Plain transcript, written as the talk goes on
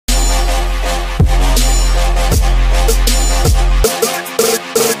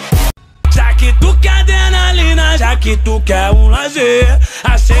tu quer um lazer.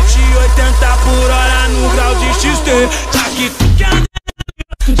 A 180 por hora no grau de XT. Já que tu quer,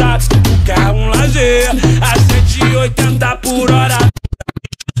 já que tu quer um lazer. A 180 por hora no grau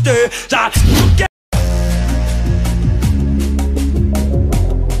de XT. Já que tu quer.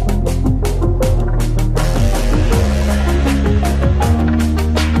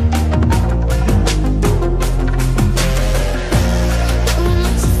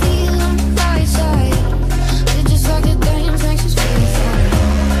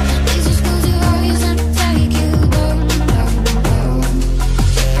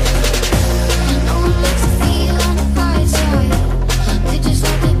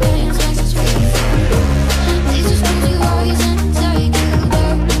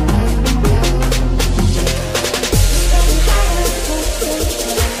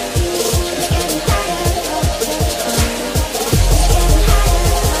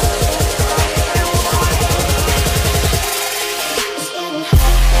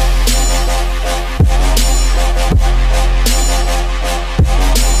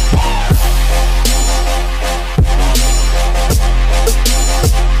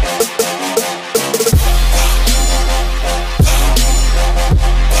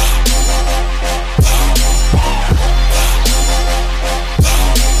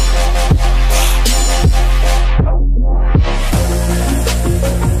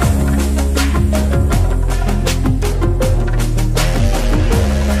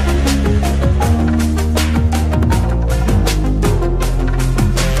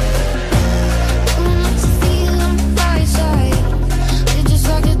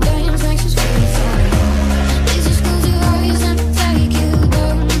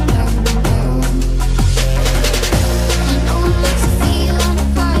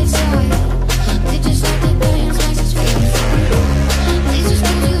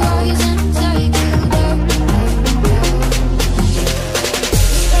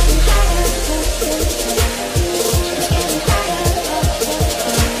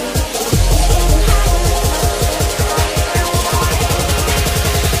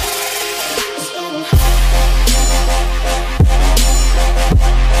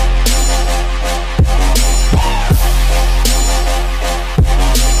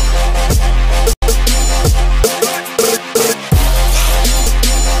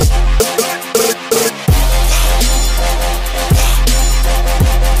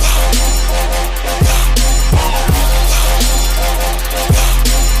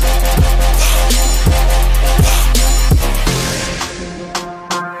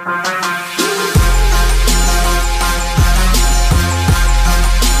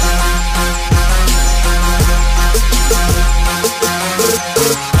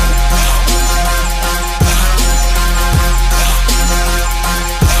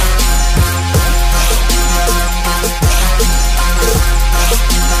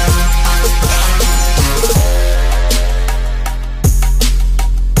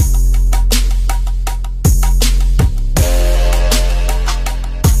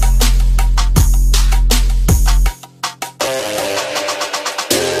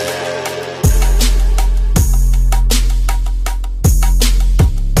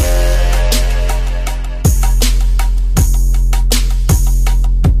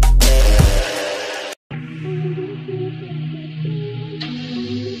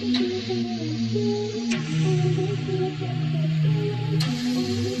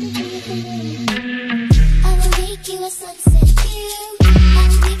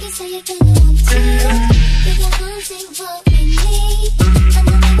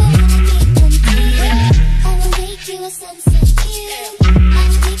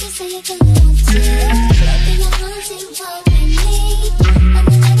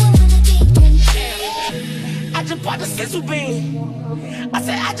 I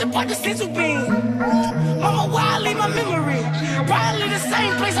said I just bought the stencil bean. Mama, why I leave my memory? Probably the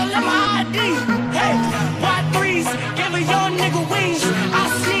same place I left my ID. Hey, wide threes, gave a young nigga wings. I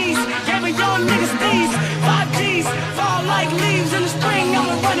sneeze, gave a young nigga sneeze. 5 G's, fall like leaves in the spring.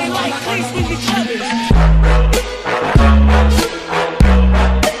 I'ma run it like cleats, we be clubbing.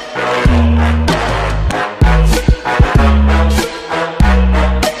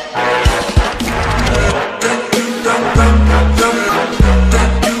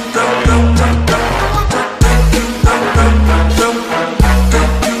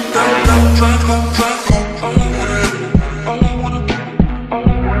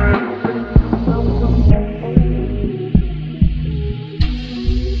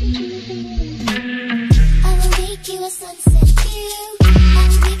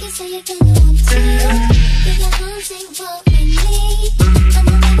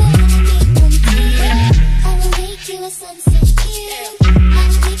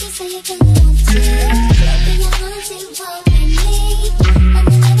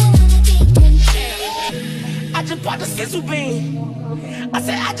 I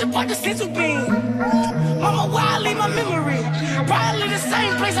said I just bought the sensu bean. Mama, where I leave my memory? Probably the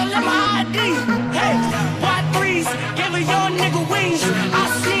same place I left my ID. Hey, wide threes, gave a young nigga wings. I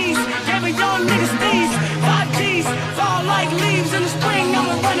sneeze, gave a young nigga sneeze. 5 G's, fall like leaves in the spring.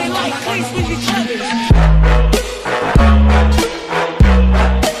 I'ma run it like cleats with each other.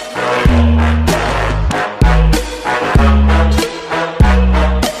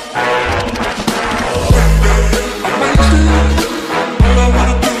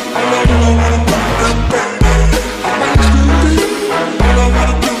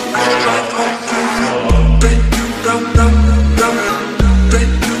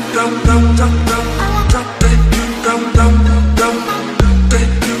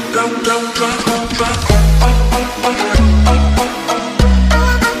 Drop